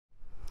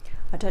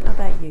don't know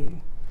about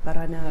you, but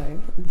I know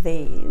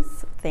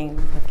these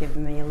things have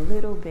given me a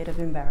little bit of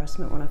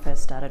embarrassment when I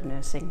first started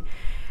nursing.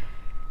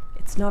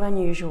 It's not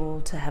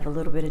unusual to have a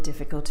little bit of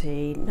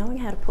difficulty knowing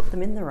how to put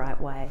them in the right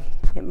way.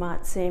 It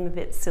might seem a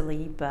bit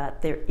silly,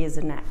 but there is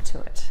a knack to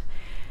it.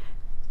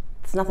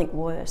 It's nothing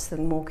worse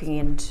than walking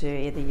into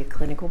either your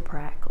clinical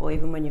prac or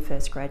even when you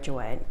first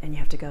graduate and you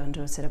have to go and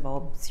do a set of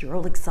obs. You're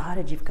all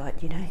excited, you've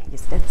got, your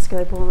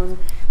stethoscope on,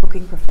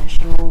 looking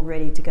professional,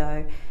 ready to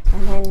go,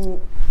 and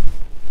then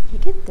you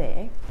get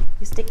there,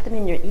 you stick them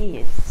in your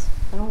ears,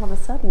 and all of a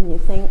sudden you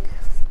think,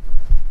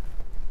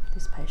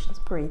 this patient's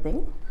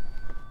breathing,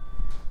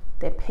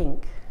 they're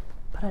pink,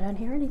 but I don't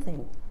hear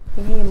anything.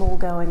 You hear more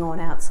going on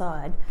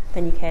outside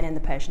than you can in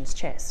the patient's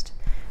chest.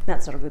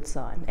 That's not a good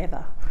sign,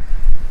 ever.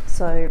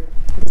 So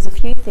there's a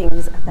few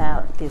things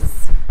about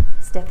this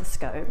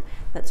stethoscope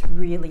that's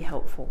really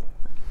helpful.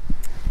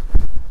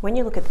 When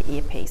you look at the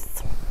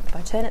earpiece, if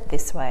I turn it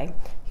this way,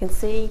 you can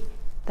see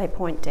they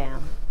point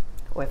down,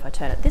 or if I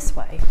turn it this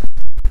way,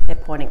 they're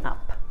pointing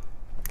up.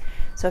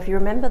 So if you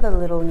remember the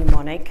little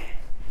mnemonic,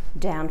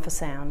 down for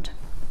sound.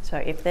 So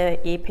if the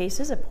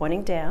earpieces are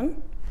pointing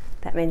down,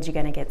 that means you're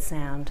going to get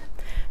sound.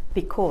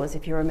 Because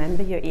if you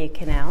remember, your ear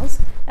canals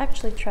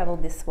actually travel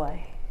this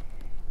way.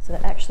 So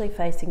they're actually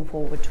facing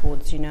forward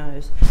towards your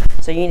nose.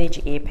 So you need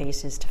your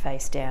earpieces to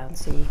face down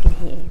so you can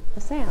hear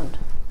the sound.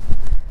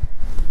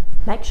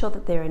 Make sure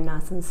that they're in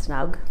nice and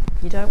snug.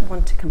 You don't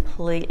want to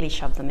completely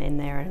shove them in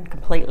there and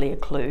completely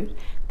occlude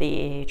the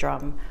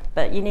eardrum,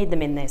 but you need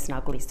them in there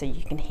snugly so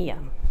you can hear.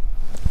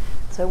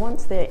 So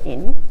once they're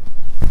in,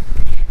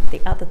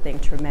 the other thing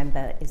to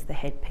remember is the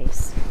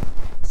headpiece.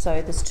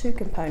 So there's two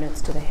components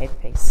to the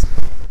headpiece.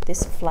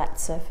 This flat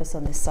surface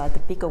on this side, the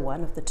bigger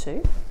one of the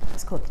two,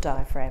 is called the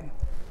diaphragm.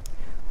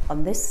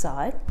 On this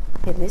side,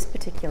 in this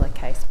particular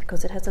case,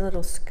 because it has a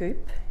little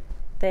scoop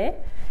there,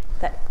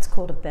 that's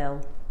called a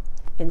bell.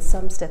 In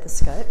some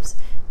stethoscopes,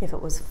 if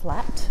it was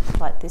flat,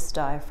 like this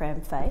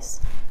diaphragm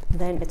face,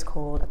 then it's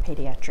called a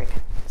pediatric.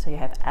 So you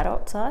have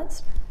adult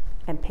size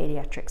and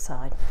pediatric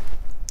side.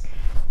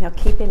 Now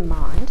keep in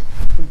mind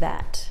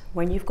that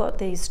when you've got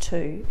these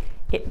two,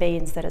 it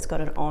means that it's got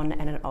an on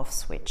and an off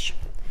switch.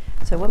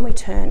 So when we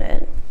turn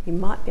it, you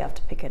might be able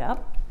to pick it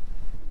up.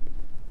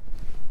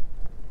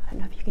 I don't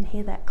know if you can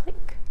hear that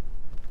click.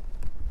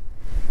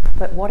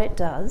 But what it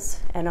does,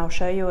 and I'll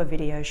show you a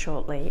video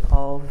shortly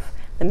of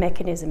the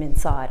mechanism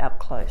inside up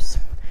close.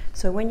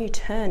 So when you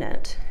turn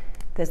it,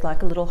 there's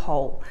like a little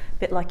hole, a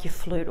bit like your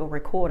flute or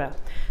recorder.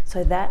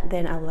 So that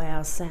then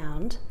allows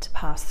sound to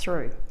pass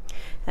through.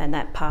 And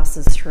that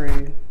passes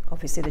through,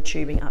 obviously, the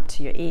tubing up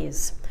to your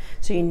ears.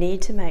 So you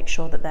need to make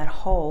sure that that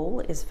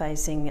hole is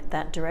facing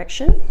that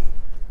direction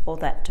or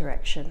that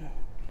direction.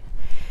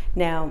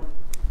 Now,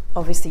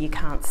 obviously you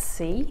can't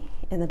see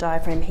in the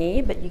diaphragm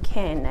here, but you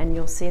can, and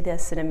you'll see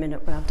this in a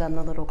minute when I've done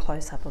the little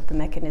close-up of the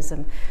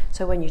mechanism.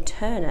 So when you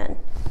turn it,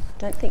 I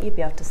don't think you'd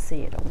be able to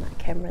see it on that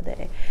camera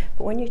there,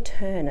 but when you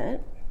turn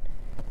it,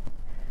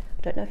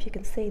 I don't know if you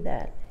can see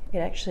that, it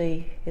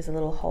actually is a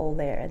little hole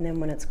there, and then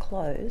when it's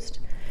closed,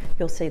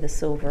 you'll see the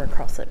silver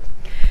across it.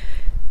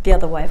 The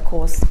other way, of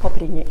course, pop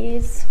it in your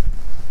ears.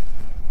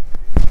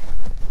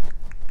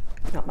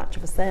 Not much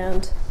of a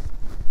sound.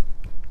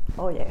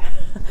 Oh yeah,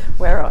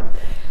 we're on.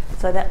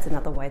 So that's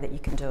another way that you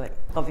can do it.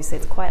 Obviously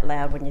it's quite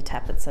loud when you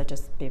tap it, so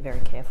just be very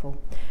careful.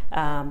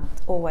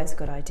 Always a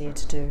good idea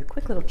to do a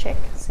quick little check,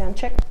 sound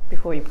check,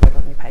 before you put it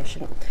on your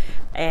patient.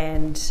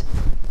 And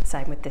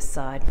same with this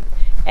side.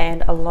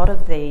 And a lot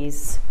of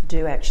these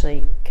do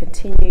actually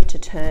continue to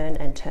turn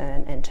and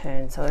turn and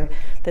turn. So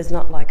there's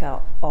not like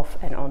a off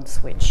and on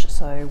switch.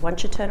 So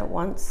once you turn it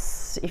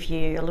once, if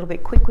you're a little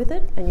bit quick with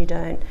it and you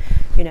don't,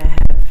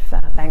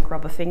 have bank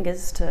rubber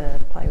fingers to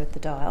play with the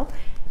dial,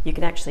 you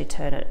can actually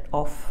turn it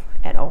off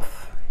and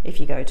off if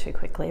you go too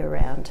quickly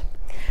around.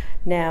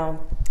 Now,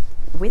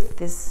 with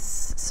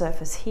this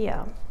surface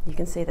here, you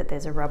can see that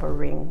there's a rubber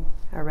ring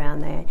around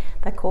there.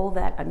 They call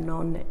that a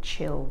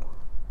non-chill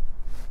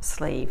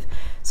sleeve.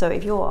 So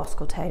if you're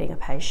auscultating a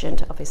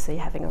patient, obviously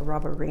having a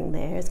rubber ring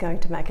there is going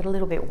to make it a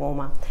little bit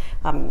warmer.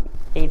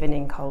 Even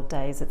in cold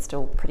days, it's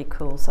still pretty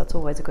cool, so it's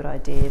always a good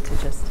idea to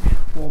just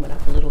warm it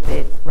up a little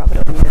bit, rub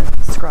it on your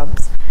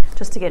scrubs,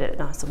 just to get it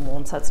nice and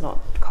warm so it's not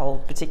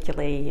cold,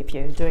 particularly if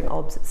you're doing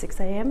obs at 6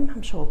 AM.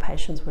 I'm sure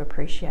patients would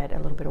appreciate a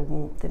little bit of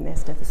warmth in their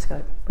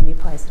stethoscope when you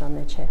place it on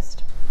their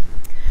chest.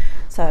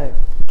 So,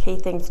 key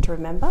things to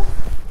remember: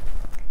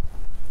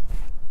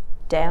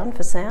 down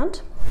for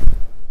sound.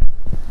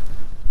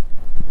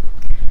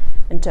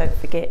 And don't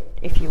forget,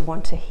 if you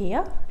want to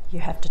hear, you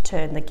have to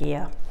turn the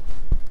gear.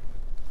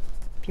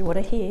 If you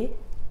want to hear,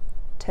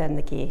 turn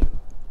the gear.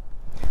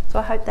 So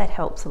I hope that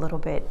helps a little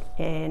bit,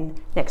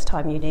 and next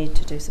time you need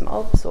to do some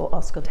obs or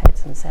auscultate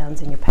some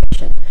sounds in your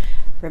patient,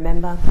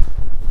 remember,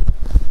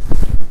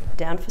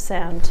 down for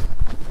sound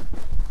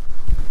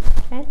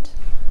and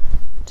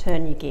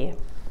turn your gear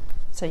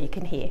so you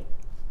can hear.